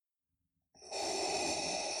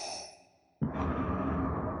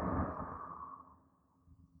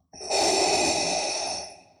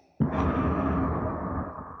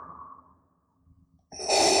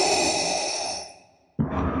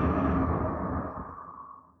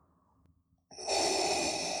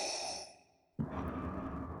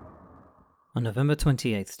On November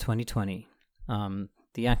 28th, 2020,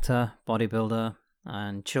 the actor, bodybuilder,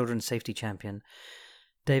 and children's safety champion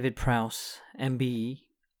David Prowse, MBE,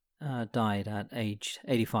 died at age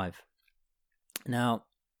 85. Now,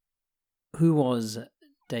 who was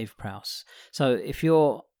Dave Prowse? So, if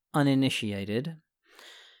you're uninitiated,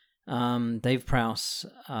 Dave Prowse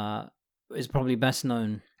is probably best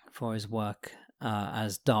known for his work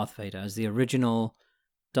as Darth Vader, as the original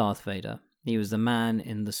Darth Vader. He was the man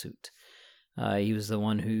in the suit. He was the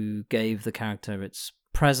one who gave the character its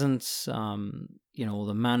presence, all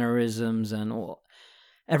the mannerisms and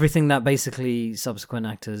everything that basically subsequent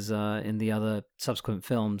actors in the other subsequent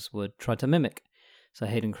films would try to mimic. So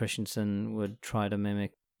Hayden Christensen would try to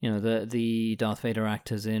mimic, the Darth Vader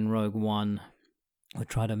actors in Rogue One would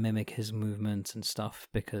try to mimic his movements and stuff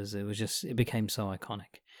because it became so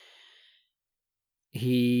iconic.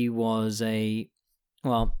 He was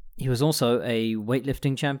also a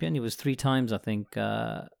weightlifting champion. He was 3 times, I think,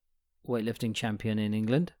 weightlifting champion in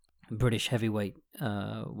England, British heavyweight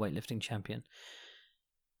weightlifting champion.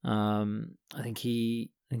 I think he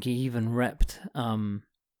even repped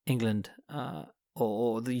England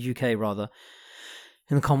or the UK rather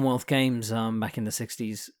in the Commonwealth Games back in the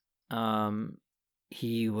 60s.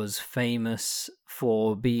 He was famous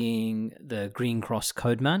for being the Green Cross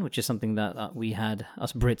Code Man, which is something that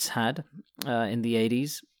us Brits had in the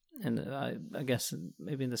 80s. And I guess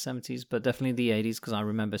maybe in the 70s, but definitely the 80s, because I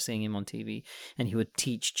remember seeing him on TV. And he would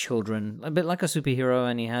teach children, a bit like a superhero,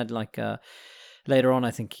 and he had later on,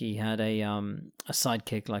 I think he had a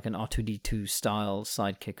sidekick, like an R2-D2 style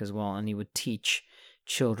sidekick as well, and he would teach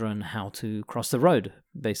children how to cross the road.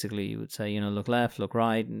 Basically, he would say, look left, look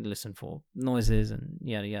right, and listen for noises, and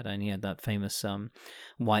yada yada. And he had that famous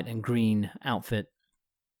white and green outfit.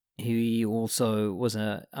 He also was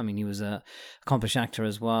a accomplished actor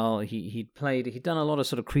as well. He'd done a lot of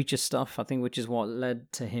sort of creature stuff, I think, which is what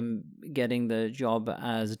led to him getting the job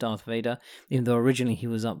as Darth Vader, even though originally he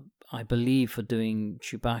was up, I believe, for doing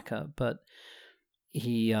Chewbacca, but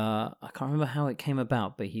he, I can't remember how it came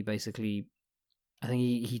about, but he basically, I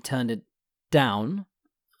think he turned it down.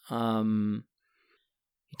 He turned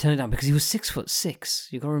it down because he was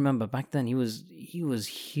 6'6". You got to remember, back then he was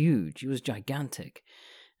huge. He was gigantic.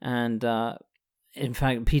 And in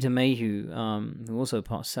fact, Peter Mayhew, who also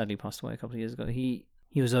sadly passed away a couple of years ago, he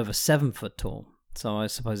was over 7 foot tall. So I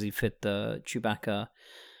suppose he fit the Chewbacca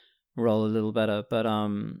role a little better. But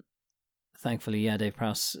thankfully, Dave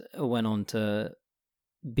Prowse went on to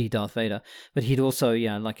be Darth Vader. But he'd also,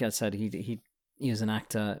 like I said, he was an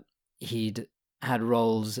actor. He'd had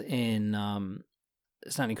roles in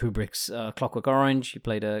Stanley Kubrick's Clockwork Orange. He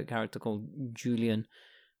played a character called Julian,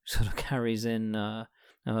 who sort of carries in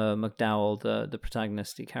McDowell, the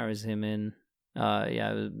protagonist. He carries him in. It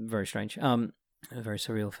was very strange. A very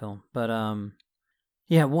surreal film. But I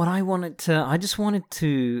just wanted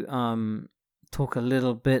to talk a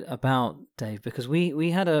little bit about Dave, because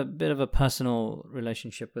we had a bit of a personal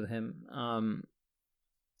relationship with him.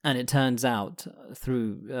 And it turns out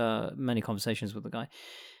through many conversations with the guy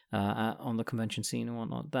on the convention scene and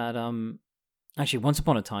whatnot that actually once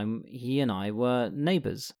upon a time he and I were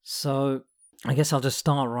neighbors. So I guess I'll just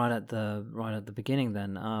start right at the beginning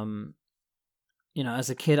then. As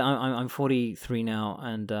a kid, I'm 43 now,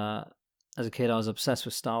 and as a kid I was obsessed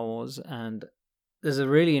with Star Wars. And there's a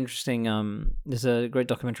really interesting there's a great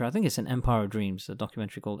documentary. I think it's an Empire of Dreams, a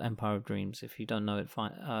documentary called Empire of Dreams. If you don't know it,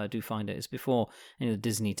 do find it. It's before the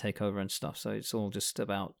Disney takeover and stuff, so it's all just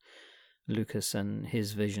about Lucas and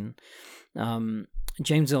his vision.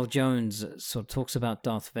 James Earl Jones sort of talks about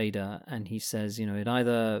Darth Vader, and he says,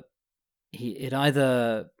 it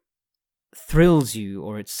either thrills you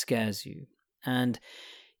or it scares you. And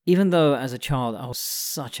even though as a child I was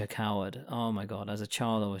such a coward, oh my god, as a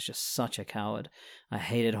child I was just such a coward. I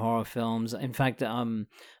hated horror films. In fact, I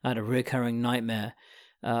had a recurring nightmare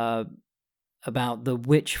about the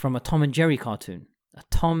witch from a Tom and Jerry cartoon. A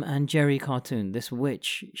Tom and Jerry cartoon. This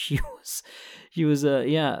witch, she was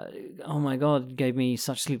oh my god, gave me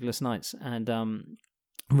such sleepless nights, and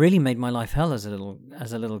really made my life hell as a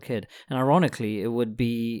little kid. And ironically, it would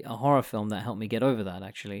be a horror film that helped me get over that,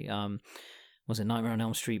 actually. Was it Nightmare on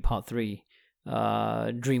Elm Street Part 3?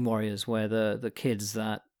 Dream Warriors, where the kids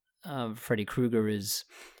that Freddy Krueger is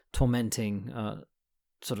tormenting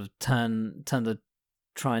sort of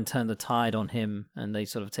try and turn the tide on him, and they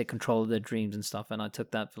sort of take control of their dreams and stuff. And I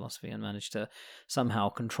took that philosophy and managed to somehow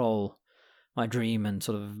control my dream and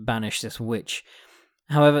sort of banish this witch.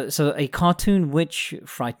 However, so a cartoon witch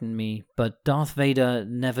frightened me, but Darth Vader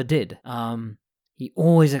never did. He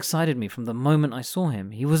always excited me from the moment I saw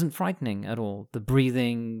him. He wasn't frightening at all. The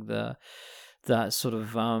breathing, the that sort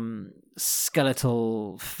of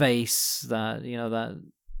skeletal face, that,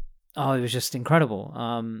 oh, it was just incredible.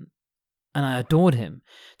 And I adored him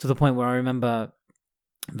to the point where I remember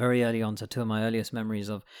very early on, so two of my earliest memories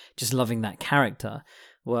of just loving that character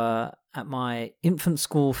were at my infant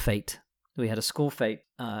school fete. We had a school fete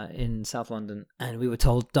in South London, and we were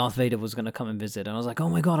told Darth Vader was going to come and visit. And I was like, oh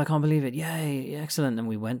my God, I can't believe it. Yay, excellent. And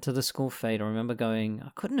we went to the school fete. I remember going,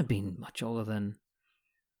 I couldn't have been much older than,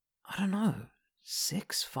 I don't know,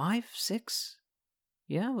 5, 6?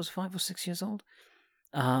 Yeah, I was 5 or 6 years old.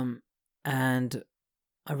 And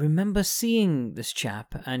I remember seeing this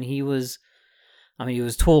chap, and he was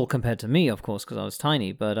tall compared to me, of course, because I was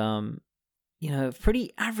tiny, but,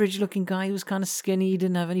 pretty average looking guy. He was kind of skinny,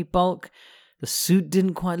 didn't have any bulk. The suit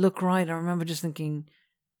didn't quite look right. I remember just thinking,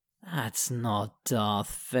 that's not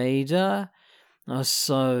Darth Vader. I was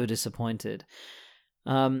so disappointed.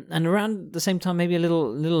 And around the same time, maybe a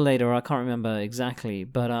little later, I can't remember exactly,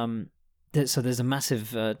 but so there's a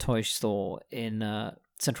massive toy store in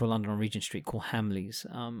central London on Regent Street called Hamleys.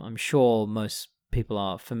 I'm sure most people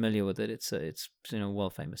are familiar with it. It's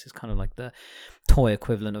world famous. It's kind of like the toy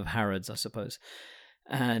equivalent of Harrods, I suppose.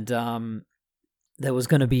 And there was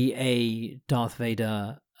going to be a Darth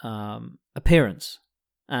Vader appearance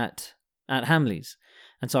at Hamleys.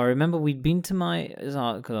 And so I remember we'd been to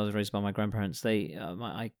because I was raised by my grandparents.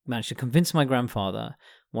 I managed to convince my grandfather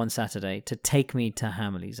one Saturday to take me to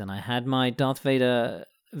Hamleys, and I had my Darth Vader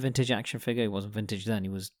vintage action figure. He wasn't vintage then; he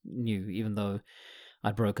was new, even though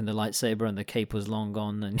I'd broken the lightsaber and the cape was long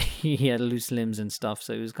gone, and he had loose limbs and stuff.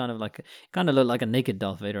 So it was kind of looked like a naked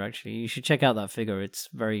Darth Vader. Actually, you should check out that figure. It's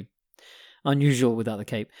very unusual without the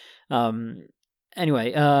cape.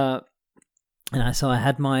 Anyway. So I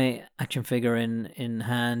had my action figure in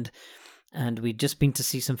hand, and we'd just been to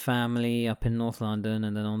see some family up in North London,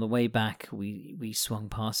 and then on the way back, we swung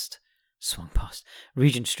past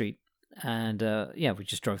Regent Street, and we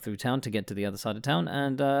just drove through town to get to the other side of town,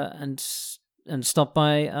 and stopped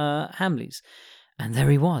by Hamleys, and there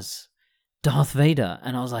he was, Darth Vader,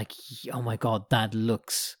 and I was like, oh my God, that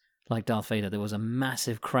looks like Darth Vader. There was a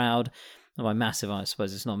massive crowd. By massive, I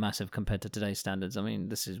suppose it's not massive compared to today's standards. I mean,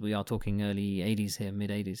 we are talking early 80s here, mid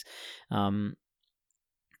 80s.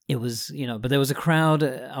 It was, but there was a crowd.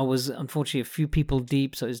 I was unfortunately a few people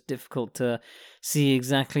deep, so it was difficult to see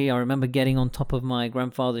exactly. I remember getting on top of my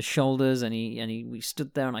grandfather's shoulders, and we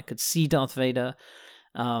stood there, and I could see Darth Vader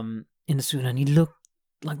in the suit, and he looked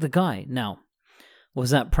like the guy. Now, was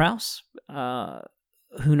that Prowse?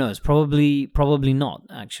 Who knows? Probably not,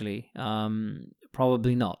 actually.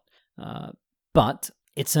 Probably not. But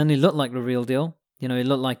it certainly looked like the real deal. It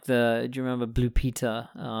looked like do you remember Blue Peter,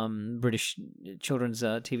 British children's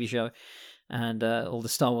TV show? And all the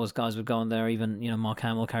Star Wars guys would go on there. Even, Mark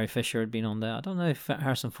Hamill, Carrie Fisher had been on there. I don't know if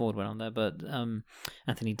Harrison Ford went on there, but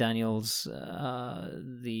Anthony Daniels,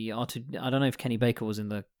 the R2, I don't know if Kenny Baker was in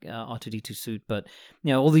the R2-D2 suit, but,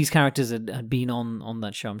 all these characters had been on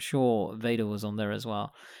that show. I'm sure Vader was on there as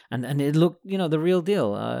well. And it looked, the real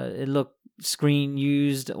deal. It looked screen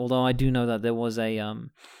used, although I do know that there was a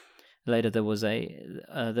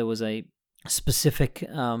specific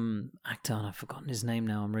actor, and I've forgotten his name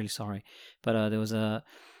now. I'm really sorry, but there was a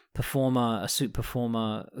suit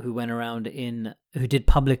performer who went around who did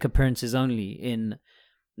public appearances only in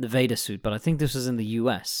the Vader suit. But I think this was in the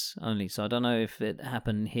US only, so I don't know if it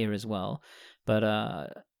happened here as well. But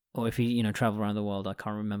or if he traveled around the world, I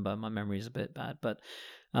can't remember. My memory is a bit bad, but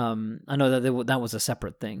I know that that was a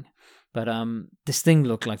separate thing. But this thing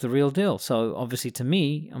looked like the real deal. So obviously, to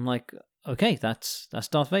me, I'm like, okay, that's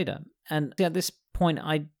Darth Vader. And at this point,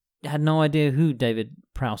 I had no idea who David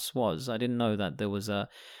Prowse was. I didn't know that there was a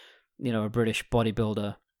British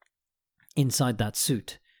bodybuilder inside that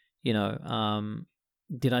suit.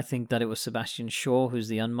 Did I think that it was Sebastian Shaw, who's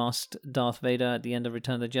the unmasked Darth Vader at the end of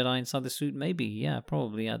Return of the Jedi, inside the suit? Maybe, yeah,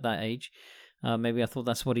 probably at that age. Maybe I thought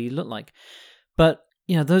that's what he looked like. But,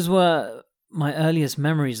 those were my earliest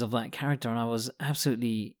memories of that character, and I was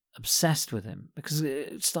absolutely obsessed with him because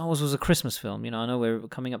Star Wars was a Christmas film. I know we're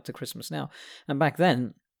coming up to Christmas now, and back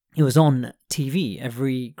then it was on TV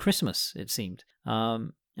every Christmas, it seemed.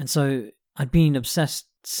 And so I'd been obsessed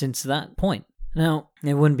since that point. Now,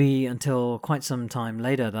 it wouldn't be until quite some time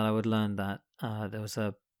later that I would learn that there was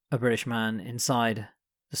a British man inside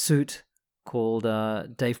the suit called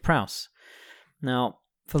Dave Prowse. Now,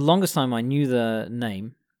 for the longest time, I knew the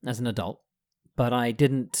name as an adult, but I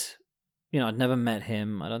didn't, I'd never met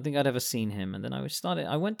him. I don't think I'd ever seen him. And then I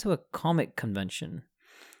went to a comic convention,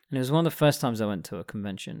 and it was one of the first times I went to a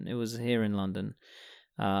convention. It was here in London.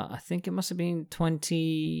 I think it must have been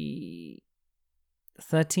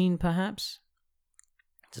 2013, perhaps.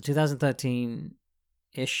 So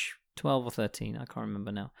 2013-ish, 12 or 13, I can't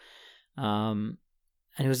remember now.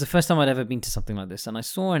 And it was the first time I'd ever been to something like this. And I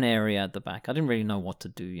saw an area at the back. I didn't really know what to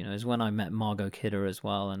do. It was when I met Margot Kidder as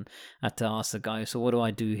well. And I had to ask the guy, so what do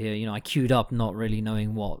I do here? I queued up not really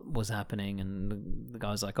knowing what was happening. And the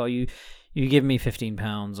guy was like, oh, you give me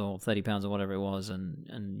 £15 or £30 or whatever it was.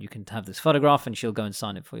 And you can have this photograph and she'll go and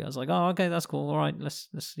sign it for you. I was like, oh, okay, that's cool. All right, let's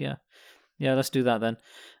yeah, let's do that then.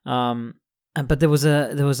 But there was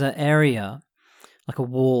an area, like a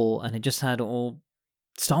wall, and it just had all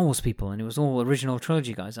Star Wars people, and it was all original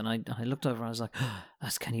trilogy guys. And I looked over, and I was like, oh,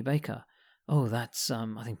 that's Kenny Baker. Oh, that's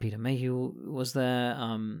I think Peter Mayhew was there.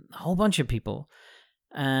 A whole bunch of people,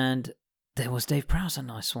 and there was Dave Prowse,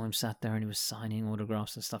 and I saw him sat there, and he was signing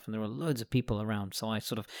autographs and stuff. And there were loads of people around, so I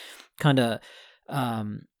sort of kind of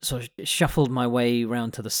sort of shuffled my way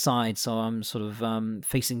around to the side, so I'm sort of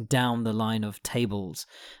facing down the line of tables,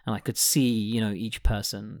 and I could see each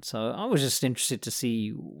person. So I was just interested to see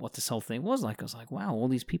what this whole thing was like. I was like, wow, all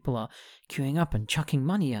these people are queuing up and chucking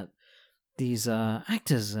money at these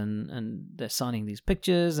actors, and they're signing these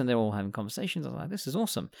pictures, and they're all having conversations. I was like, this is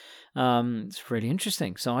awesome. It's really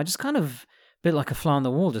interesting. So I just kind of, a bit like a fly on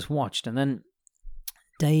the wall, just watched. And then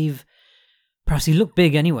Dave Prowse, he looked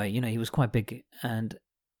big anyway, he was quite big,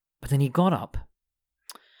 but then he got up,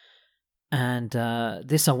 and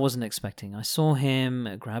this I wasn't expecting. I saw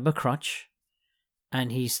him grab a crutch,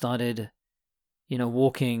 and he started,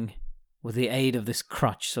 walking with the aid of this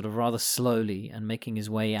crutch, sort of rather slowly, and making his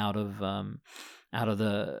way out of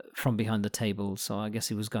from behind the table. So I guess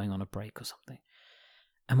he was going on a break or something,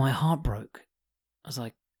 and my heart broke. I was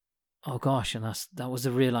like, oh gosh, and that was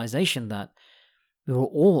the realization that we were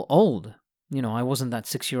all old. I wasn't that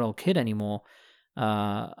 6-year-old kid anymore.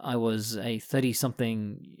 I was a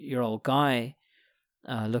 30-something-year-old guy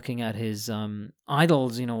looking at his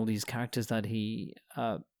idols, all these characters that he...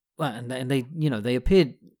 and they, they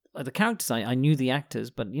appeared... The characters, I knew the actors,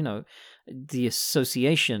 but, the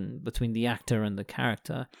association between the actor and the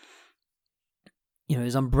character,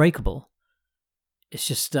 is unbreakable. It's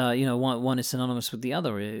just, one is synonymous with the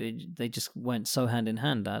other. They just went so hand in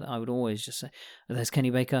hand that I would always just say, there's Kenny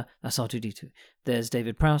Baker, that's R2-D2. There's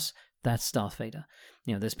David Prowse, that's Darth Vader.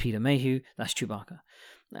 There's Peter Mayhew, that's Chewbacca,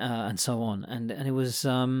 and so on. And it was,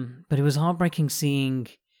 but it was heartbreaking seeing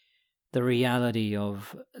the reality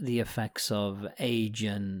of the effects of age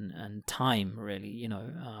and time, really.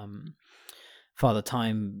 Father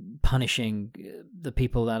Time punishing the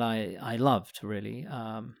people that I loved, really.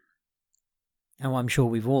 And I'm sure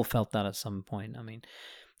we've all felt that at some point. I mean,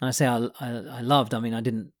 when I say I loved, I mean, I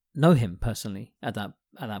didn't know him personally at that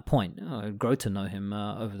point. I grew to know him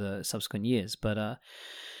over the subsequent years, but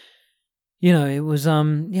it was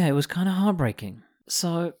it was kind of heartbreaking.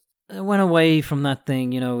 So I went away from that thing,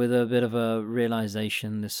 with a bit of a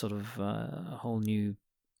realization, this sort of a whole new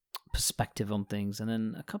perspective on things. And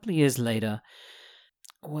then a couple of years later,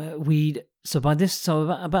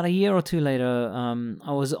 about a year or two later,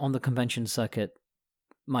 I was on the convention circuit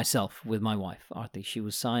myself with my wife, Arti. She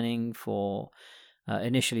was signing for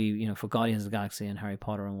initially, for Guardians of the Galaxy and Harry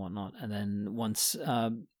Potter and whatnot. And then once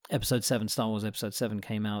Episode 7, Star Wars Episode 7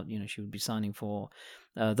 came out, she would be signing for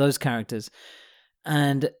those characters.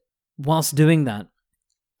 And whilst doing that,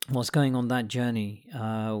 whilst going on that journey,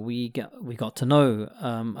 we got to know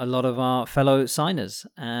a lot of our fellow signers,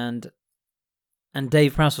 and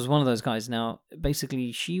Dave Prowse was one of those guys. Now,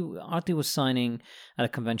 basically, Artie was signing at a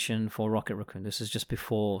convention for Rocket Raccoon. This is just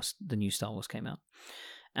before the new Star Wars came out.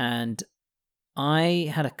 And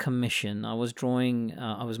I had a commission. I was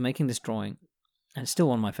making this drawing, and it's still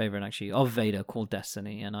one of my favorite, actually, of Vader called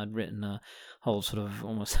Destiny. And I'd written a whole sort of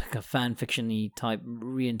almost like a fan fiction-y type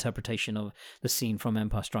reinterpretation of the scene from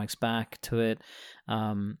Empire Strikes Back to it.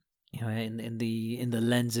 In the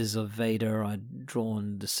lenses of Vader, I'd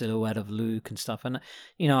drawn the silhouette of Luke and stuff, and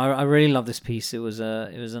I really love this piece. It's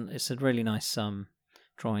a really nice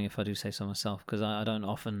drawing, if I do say so myself, because I don't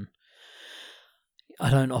often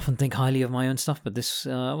think highly of my own stuff, but this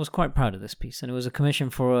I was quite proud of this piece, and it was a commission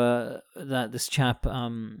for this chap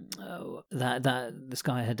that this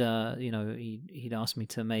guy had he'd asked me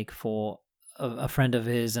to make for a friend of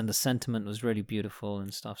his, and the sentiment was really beautiful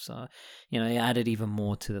and stuff. So, it added even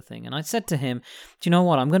more to the thing. And I said to him, do you know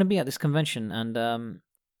what? I'm going to be at this convention, and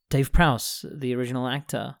Dave Prowse, the original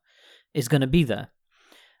actor, is going to be there.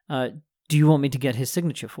 Do you want me to get his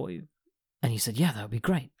signature for you? And he said, yeah, that would be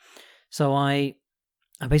great. So I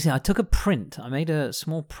took a print. I made a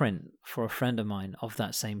small print for a friend of mine of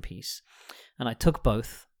that same piece. And I took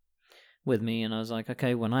both with me, and I was like,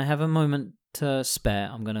 okay, when I have a moment to spare,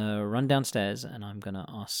 I'm going to run downstairs and I'm going to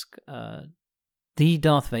ask the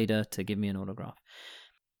Darth Vader to give me an autograph.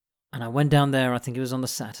 And I went down there, I think it was on the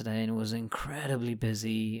Saturday, and it was incredibly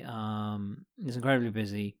busy.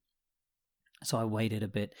 So I waited a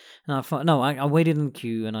bit, and I waited in the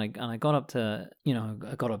queue, and I got up to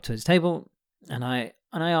I got up to his table, and I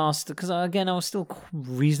asked, because again I was still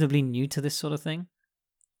reasonably new to this sort of thing,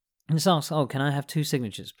 and just asked, "Oh, can I have 2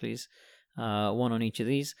 signatures, please? One on each of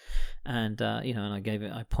these," and and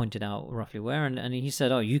I pointed out roughly where, and he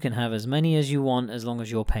said, "Oh, you can have as many as you want as long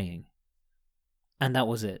as you're paying," and that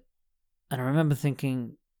was it. And I remember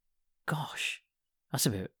thinking, "Gosh, that's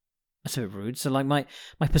a bit rude." So like my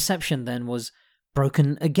perception then was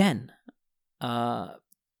broken again.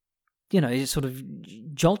 It sort of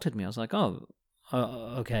jolted me. I was like, "Oh,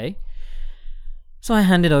 okay." So I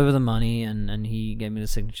handed over the money, and he gave me the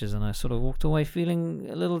signatures, and I sort of walked away feeling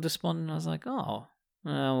a little despondent. I was like, "Oh,"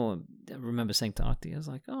 I remember saying to Artie, I was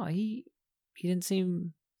like, "Oh, he didn't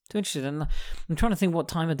seem too interested." And I'm trying to think what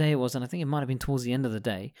time of day it was, and I think it might have been towards the end of the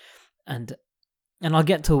day, and I'll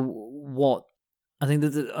get to what I think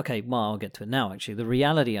I'll get to it now, actually. The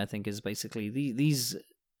reality, I think, is basically these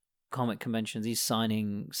comic conventions, these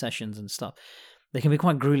signing sessions and stuff, they can be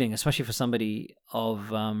quite grueling, especially for somebody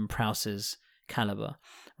of Prowse's caliber,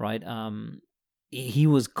 right? He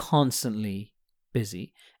was constantly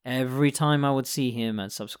busy. Every time I would see him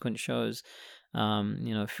at subsequent shows,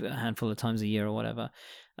 a handful of times a year or whatever,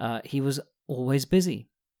 he was always busy.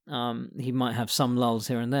 He might have some lulls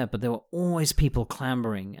here and there, but there were always people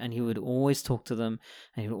clambering, and he would always talk to them,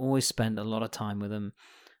 and he would always spend a lot of time with them,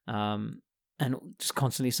 and just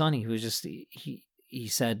constantly signing. He was just he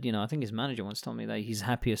said, I think his manager once told me that he's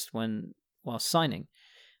happiest while signing,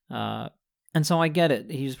 and so I get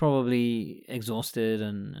it. He was probably exhausted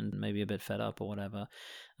and maybe a bit fed up or whatever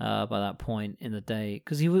by that point in the day,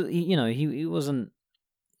 because he wasn't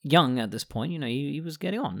young at this point. He was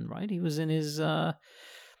getting on, right? He was in his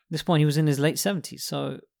this point, he was in his late 70s.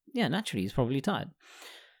 So, yeah, naturally, he's probably tired.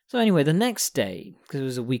 So, anyway, the next day, because it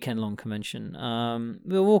was a weekend-long convention,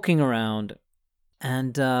 we were walking around,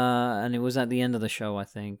 and it was at the end of the show, I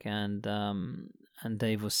think, and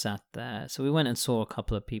Dave was sat there. So, we went and saw a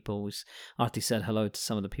couple of people. Artie said hello to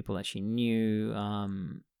some of the people that she knew,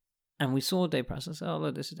 and we saw Dave Prowse. I said, "Oh,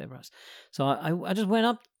 look, this is Dave Prowse." So, I just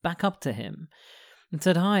went back up to him and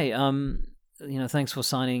said, "Hi, thanks for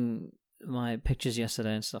signing my pictures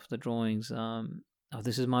yesterday and stuff, the drawings.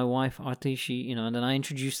 This is my wife, Artie. She, and then I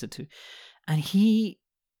introduced it to, and he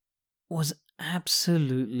was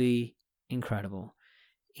absolutely incredible.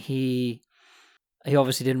 He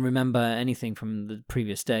obviously didn't remember anything from the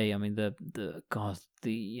previous day. I mean, the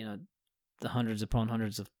hundreds upon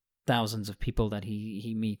hundreds of thousands of people that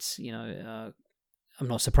he meets. I'm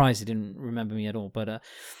not surprised he didn't remember me at all, but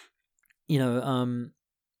he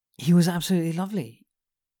was absolutely lovely.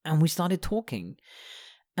 And we started talking.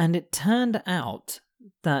 And it turned out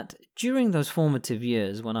that during those formative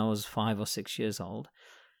years, when I was 5 or 6 years old,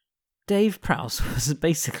 Dave Prowse was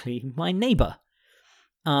basically my neighbor.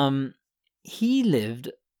 He lived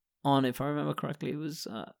on, if I remember correctly, it was,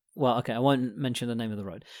 I won't mention the name of the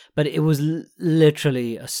road, but it was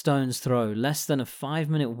literally a stone's throw, less than a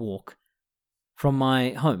 5-minute walk from my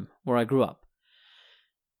home where I grew up.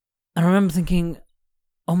 And I remember thinking,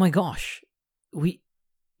 oh my gosh,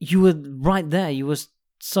 you were right there. You were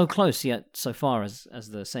so close, yet so far, as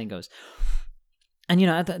the saying goes. And,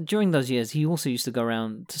 during those years, he also used to go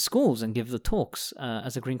around to schools and give the talks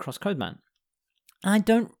as a Green Cross Code man. And I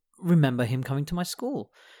don't remember him coming to my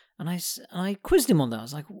school. And I quizzed him on that. I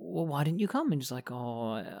was like, well, why didn't you come? And he's like,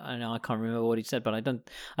 oh, I know, I can't remember what he said, but I don't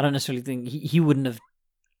necessarily think he wouldn't have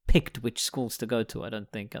picked which schools to go to. I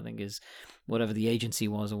think his whatever the agency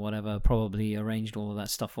was or whatever probably arranged all of that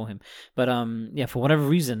stuff for him. But for whatever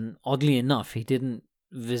reason, oddly enough, he didn't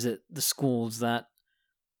visit the schools that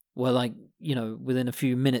were within a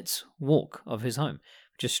few minutes walk of his home,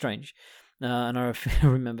 which is strange. And I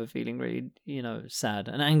remember feeling really sad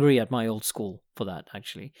and angry at my old school for that,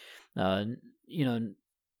 actually. I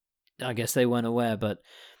guess they weren't aware, but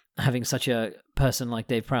having such a person like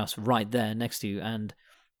Dave Prowse right there next to you, and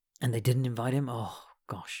they didn't invite him. Oh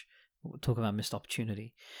gosh, talk about missed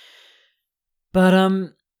opportunity. But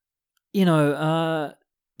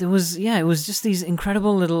there was it was just these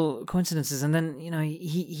incredible little coincidences, and then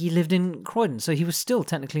he lived in Croydon, so he was still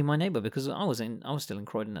technically my neighbor because I was still in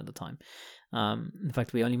Croydon at the time. In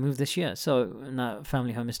fact, we only moved this year, so that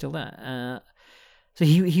family home is still there. So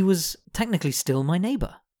he was technically still my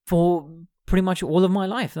neighbor for pretty much all of my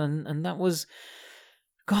life, and that was,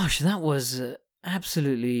 gosh, that was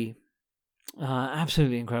absolutely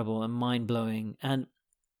incredible and mind-blowing. And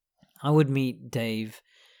I would meet Dave,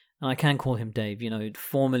 and I can call him Dave,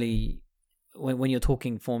 formally, when you're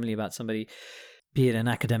talking formally about somebody, be it an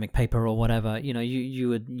academic paper or whatever, you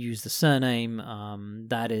would use the surname.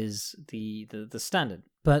 That is the standard.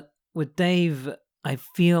 But with Dave, I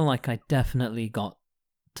feel like I definitely got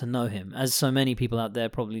to know him, as so many people out there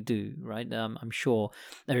probably do, right? I'm sure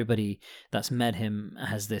everybody that's met him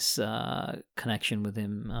has this connection with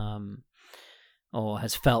him, or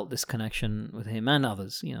has felt this connection with him and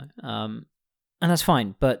others, and that's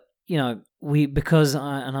fine. But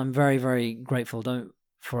and I'm very, very grateful. Don't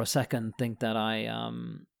for a second think that I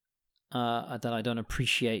don't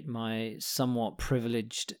appreciate my somewhat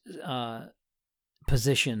privileged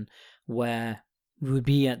position where we would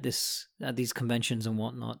be at these conventions and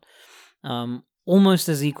whatnot, almost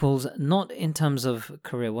as equals. Not in terms of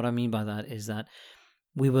career. What I mean by that is that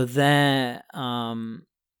we were there,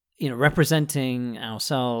 representing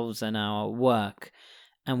ourselves and our work,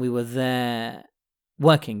 and we were there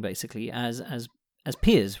working basically as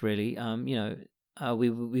peers, really. We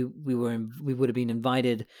would have been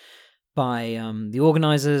invited by the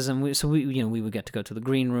organizers, and we would get to go to the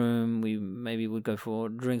green room. We maybe would go for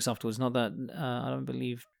drinks afterwards. Not that I don't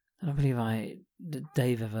believe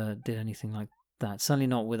Dave ever did anything like that. Certainly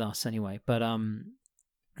not with us, anyway. But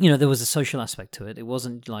there was a social aspect to it. It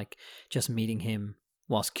wasn't like just meeting him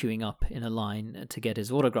whilst queuing up in a line to get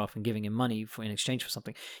his autograph and giving him money in exchange for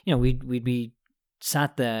something. We'd be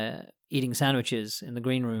sat there eating sandwiches in the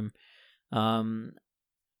green room, and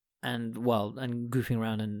goofing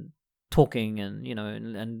around and talking, and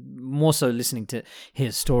and more so listening to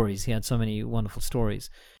his stories. He had so many wonderful stories,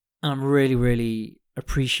 and I'm really, really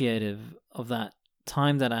appreciative of that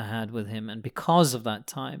time that I had with him. And because of that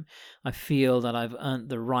time, I feel that I've earned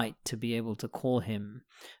the right to be able to call him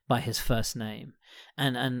by his first name,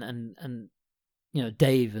 and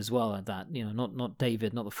Dave as well at that. Not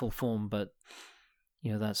David, not the full form, but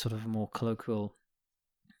that sort of more colloquial,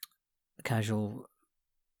 casual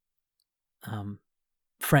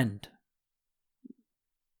friend,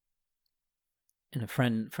 in a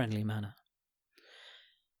friendly manner.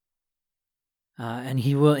 And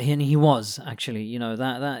he was actually,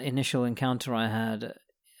 that initial encounter I had.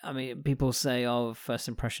 I mean, people say, "Oh, first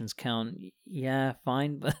impressions count." Yeah,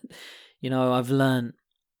 fine, but I've learned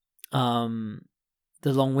the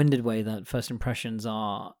long-winded way that first impressions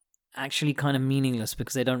are actually kind of meaningless,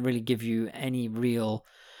 because they don't really give you any real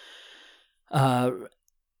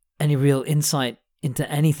insight into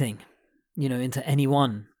anything, into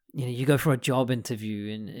anyone. You go for a job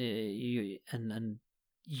interview, and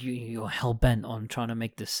you're hell bent on trying to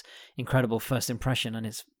make this incredible first impression, and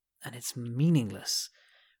it's meaningless,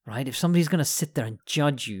 right? If somebody's going to sit there and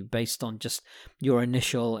judge you based on just your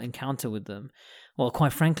initial encounter with them, well,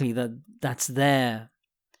 quite frankly, that's they're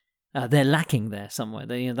lacking there somewhere.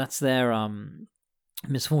 That's their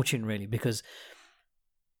misfortune, really, because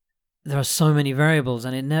there are so many variables,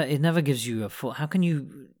 and it never gives you a full. How can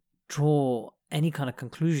you draw any kind of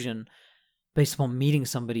conclusion based upon meeting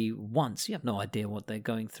somebody once? You have no idea what they're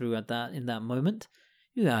going through in that moment.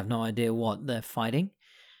 You have no idea what they're fighting.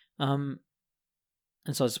 And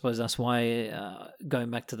so I suppose that's why, going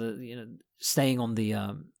back to the staying on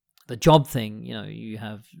the job thing, you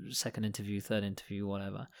have second interview, third interview,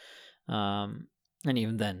 whatever. And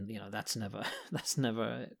even then, that's never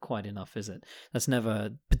quite enough, is it? That's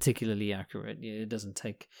never particularly accurate.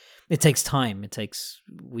 It takes time. It takes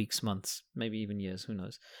weeks, months, maybe even years, who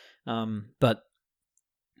knows? But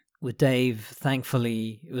with Dave,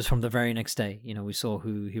 thankfully, it was from the very next day. We saw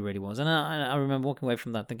who he really was. And I remember walking away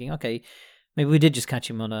from that thinking, okay, maybe we did just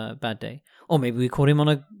catch him on a bad day. Or maybe we caught him on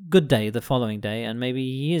a good day the following day, and maybe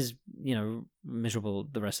he is, miserable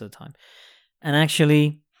the rest of the time. And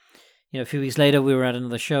actually, a few weeks later, we were at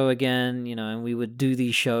another show again, and we would do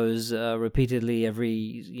these shows repeatedly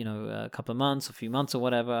every, a couple of months, a few months or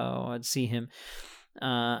whatever, or I'd see him.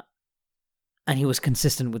 And he was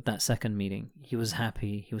consistent with that second meeting. He was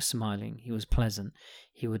happy. He was smiling. He was pleasant.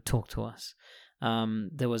 He would talk to us.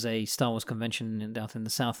 There was a Star Wars convention out in the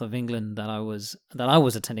south of England that I was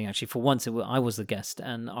attending. Actually, for once, I was the guest,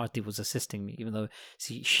 and Arti was assisting me, even though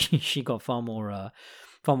she got far more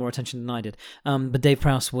attention than I did. But Dave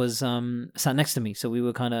Prowse was sat next to me, so we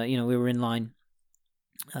were kind of, we were in line,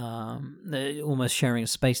 almost sharing a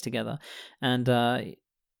space together. And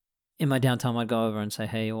in my downtime, I'd go over and say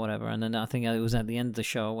hey or whatever. And then I think it was at the end of the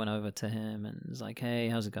show, I went over to him and was like, "Hey,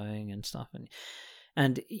 how's it going?" and stuff.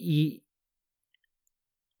 And he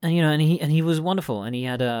was wonderful. And he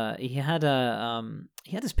had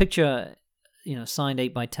this picture, signed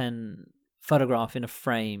 8x10 photograph in a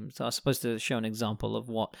frame. So I was supposed to show an example of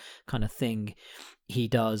what kind of thing he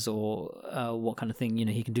does, or what kind of thing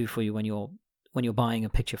he can do for you when you're buying a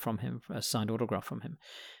picture from him, a signed autograph from him.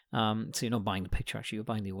 So you're not buying the picture, actually, you're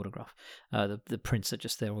buying the autograph. The prints are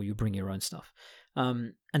just there, or you bring your own stuff.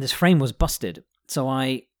 And this frame was busted. So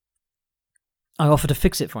I offered to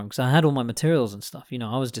fix it for him because I had all my materials and stuff.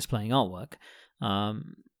 I was displaying artwork.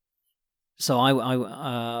 So I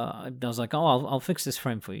was like, oh, I'll fix this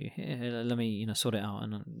frame for you. Here, let me, sort it out,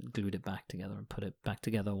 and I glued it back together and put it back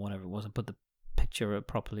together, or whatever it was, and put the picture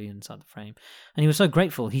properly inside the frame. And he was so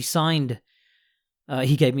grateful. He signed.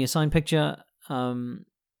 He gave me a signed picture. And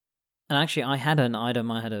actually, I had an item.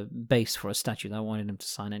 I had a base for a statue that I wanted him to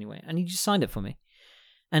sign anyway, and he just signed it for me.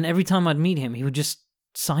 And every time I'd meet him, he would just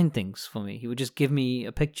sign things for me. He would just give me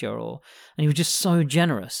a picture, and he was just so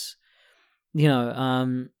generous.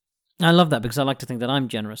 I love that because I like to think that I'm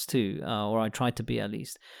generous too, or I try to be at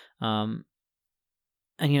least. And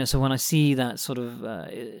so when I see that sort of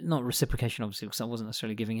not reciprocation, obviously, because I wasn't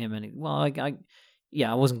necessarily giving him any. Well, I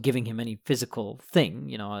wasn't giving him any physical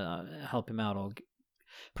thing. I help him out or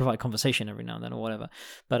provide conversation every now and then or whatever.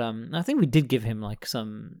 But I think we did give him like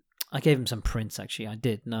some. I gave him some prints, actually. I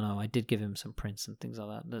did. No, I did give him some prints and things like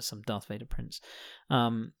that. There's some Darth Vader prints.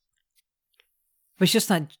 But it's just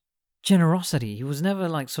that generosity. He was never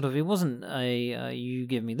like sort of. It wasn't a you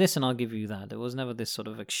give me this and I'll give you that. There was never this sort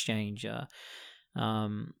of exchange. And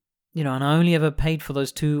I only ever paid for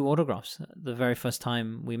those 2 autographs the very first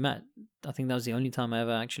time we met. I think that was the only time I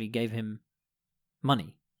ever actually gave him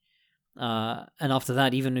money. And after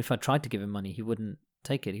that, even if I tried to give him money, he wouldn't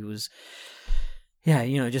take it. He was,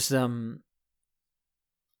 just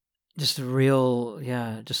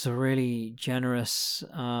a really generous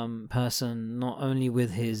person, not only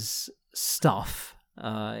with his stuff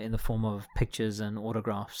in the form of pictures and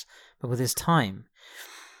autographs, but with his time.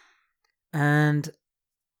 And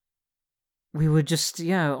we would just,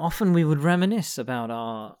 often we would reminisce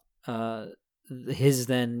about his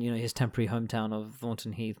temporary hometown of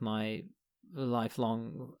Thornton Heath, my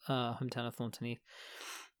lifelong hometown of Thornton Heath,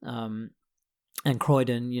 and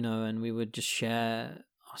Croydon, and we would just share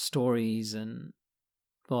our stories. And,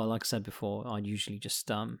 well, like I said before, I'd usually just,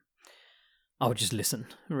 I would just listen,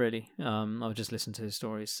 really. I would just listen to his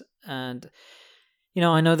stories. And,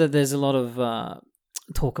 I know that there's a lot of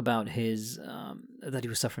talk about his, that he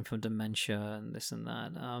was suffering from dementia and this and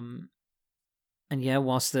that. And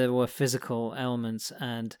whilst there were physical ailments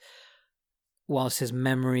and whilst his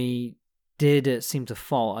memory did seem to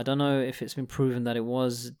fall, I don't know if it's been proven that it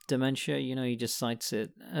was dementia. He just cites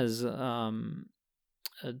it as a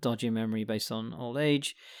dodgy memory based on old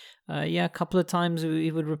age. A couple of times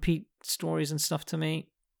he would repeat stories and stuff to me.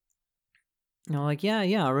 Like, I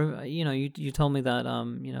remember, you told me that,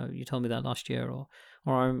 you told me that last year, or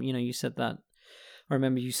you said that. I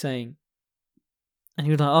remember you saying, and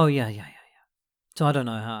he was like, oh yeah. So I don't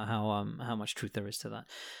know how much truth there is to that,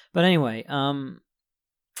 but anyway,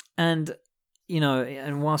 and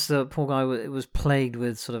whilst the poor guy was plagued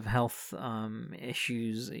with sort of health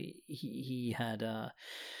issues, he had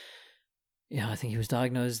I think he was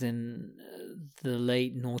diagnosed in the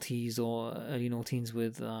late noughties or early noughties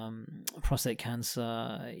with prostate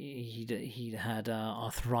cancer. He'd had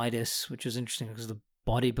arthritis, which was interesting because the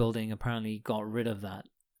bodybuilding apparently got rid of that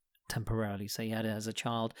temporarily. So he had it as a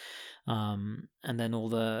child, and then all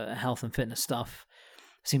the health and fitness stuff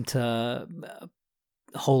seemed to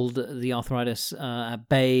hold the arthritis at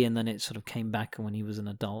bay, and then it sort of came back when he was an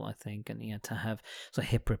adult, I think, and he had to have sort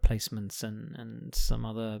of hip replacements and some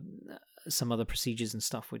other procedures and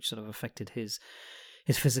stuff, which sort of affected his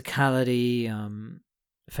physicality,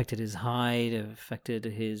 affected his height, affected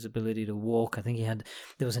his ability to walk. I think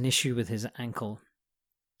there was an issue with his ankle.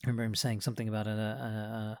 I remember him saying something about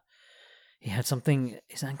he had something,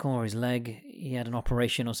 his ankle or his leg, he had an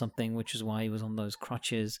operation or something, which is why he was on those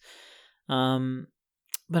crutches.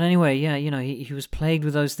 But anyway, he was plagued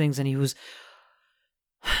with those things, and he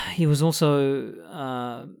was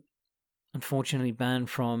also unfortunately banned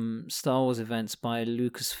from Star Wars events by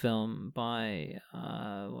Lucasfilm, by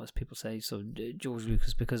what as people say, so George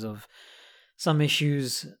Lucas, because of some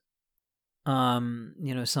issues.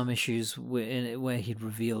 Some issues where he'd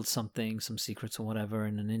revealed some secrets or whatever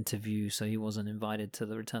in an interview, so he wasn't invited to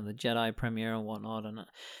the Return of the Jedi premiere and whatnot. And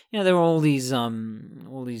there were all these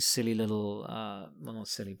silly little, well, not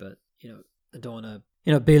silly, but I don't want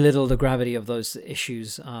to belittle the gravity of those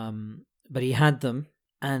issues. But he had them,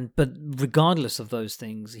 but regardless of those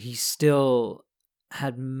things, he still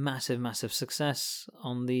had massive success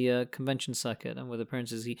on the convention circuit and with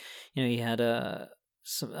appearances. He had a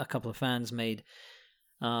couple of fans made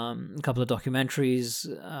a couple of documentaries.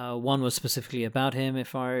 One was specifically about him,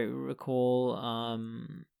 if I recall.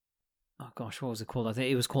 What was it called? I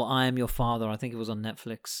think it was called I Am Your Father. I think it was on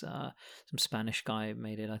Netflix. Some Spanish guy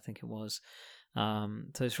made it, I think it was.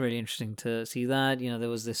 So it's really interesting to see that. There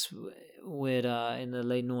was this weird in the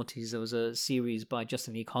late noughties. There was a series by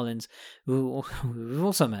Justin Lee Collins, who we've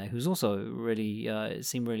also met, who's also really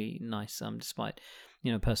seemed really nice, despite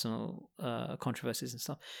personal controversies and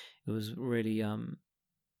stuff. It was really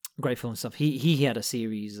grateful and stuff. He had a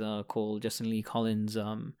series called Justin Lee Collins.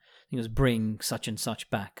 I think it was Bring Such and Such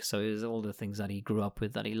Back. So it was all the things that he grew up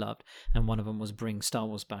with that he loved, and one of them was Bring Star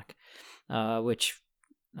Wars Back, which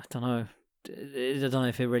I don't know. I don't know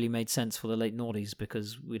if it really made sense for the late noughties,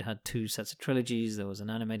 because we'd had 2 sets of trilogies. There was an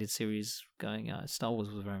animated series going. Star Wars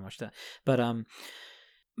was very much there, but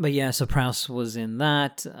yeah. So Prowse was in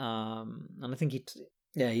that, and I think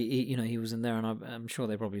he was in there, and I'm sure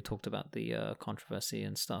they probably talked about the controversy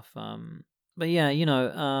and stuff. But yeah,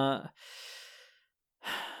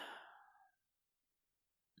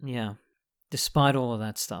 yeah. Despite all of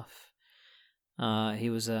that stuff, he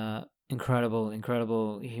was a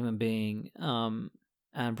incredible human being, and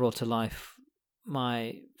brought to life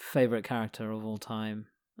my favorite character of all time,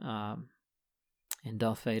 in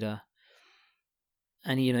Darth Vader.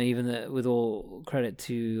 And even with all credit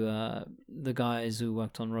to the guys who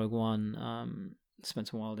worked on Rogue One,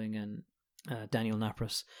 Spencer Wilding and Daniel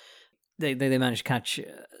Napris, they managed to catch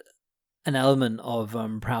an element of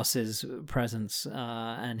Prowse's presence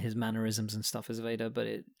and his mannerisms and stuff as Vader, but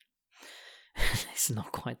it's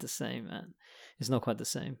not quite the same, man. It's not quite the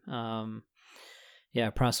same. Yeah,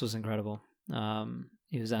 Prowse was incredible.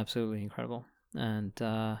 He was absolutely incredible, and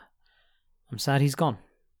I'm sad he's gone.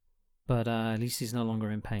 But at least he's no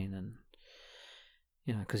longer in pain, and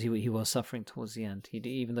because he was suffering towards the end.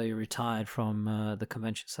 Even though he retired from the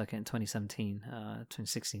convention circuit in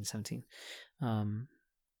 2016, 17.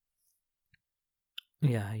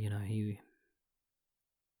 Yeah, you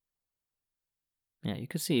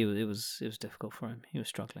could see it was difficult for him. He was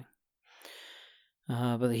struggling,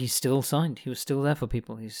 but he still signed. He was still there for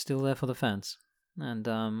people. He's still there for the fans, and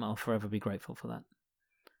I'll forever be grateful for that.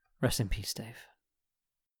 Rest in peace, Dave.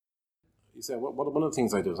 You say, one of the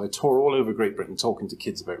things I do is I tour all over Great Britain talking to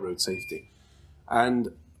kids about road safety.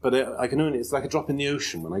 But it's like a drop in the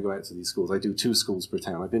ocean when I go out to these schools. I do 2 schools per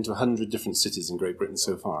town. I've been to 100 different cities in Great Britain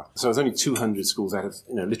so far. So there's only 200 schools out of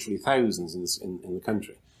literally thousands in the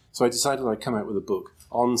country. So I decided I'd come out with a book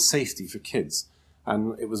on safety for kids.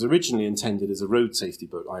 And it was originally intended as a road safety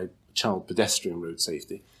book, child pedestrian road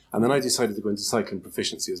safety. And then I decided to go into cycling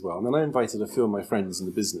proficiency as well. And then I invited a few of my friends in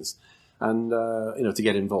the business and to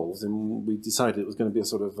get involved, and we decided it was going to be a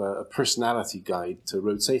sort of a personality guide to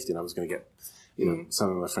road safety, and I was going to get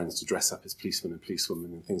some of my friends to dress up as policemen and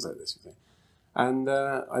policewomen and things like this. And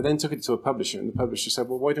I then took it to a publisher, and the publisher said,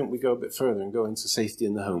 well, why don't we go a bit further and go into safety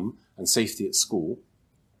in the home and safety at school?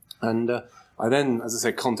 And I then, as I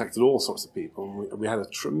said, contacted all sorts of people, and we had a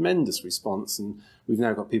tremendous response, and we've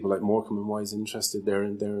now got people like Morecambe and Wise interested. They're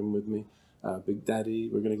in with me. Big Daddy,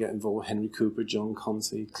 we're going to get involved. Henry Cooper, John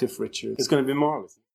Conte, Cliff Richard. It's going to be marvellous.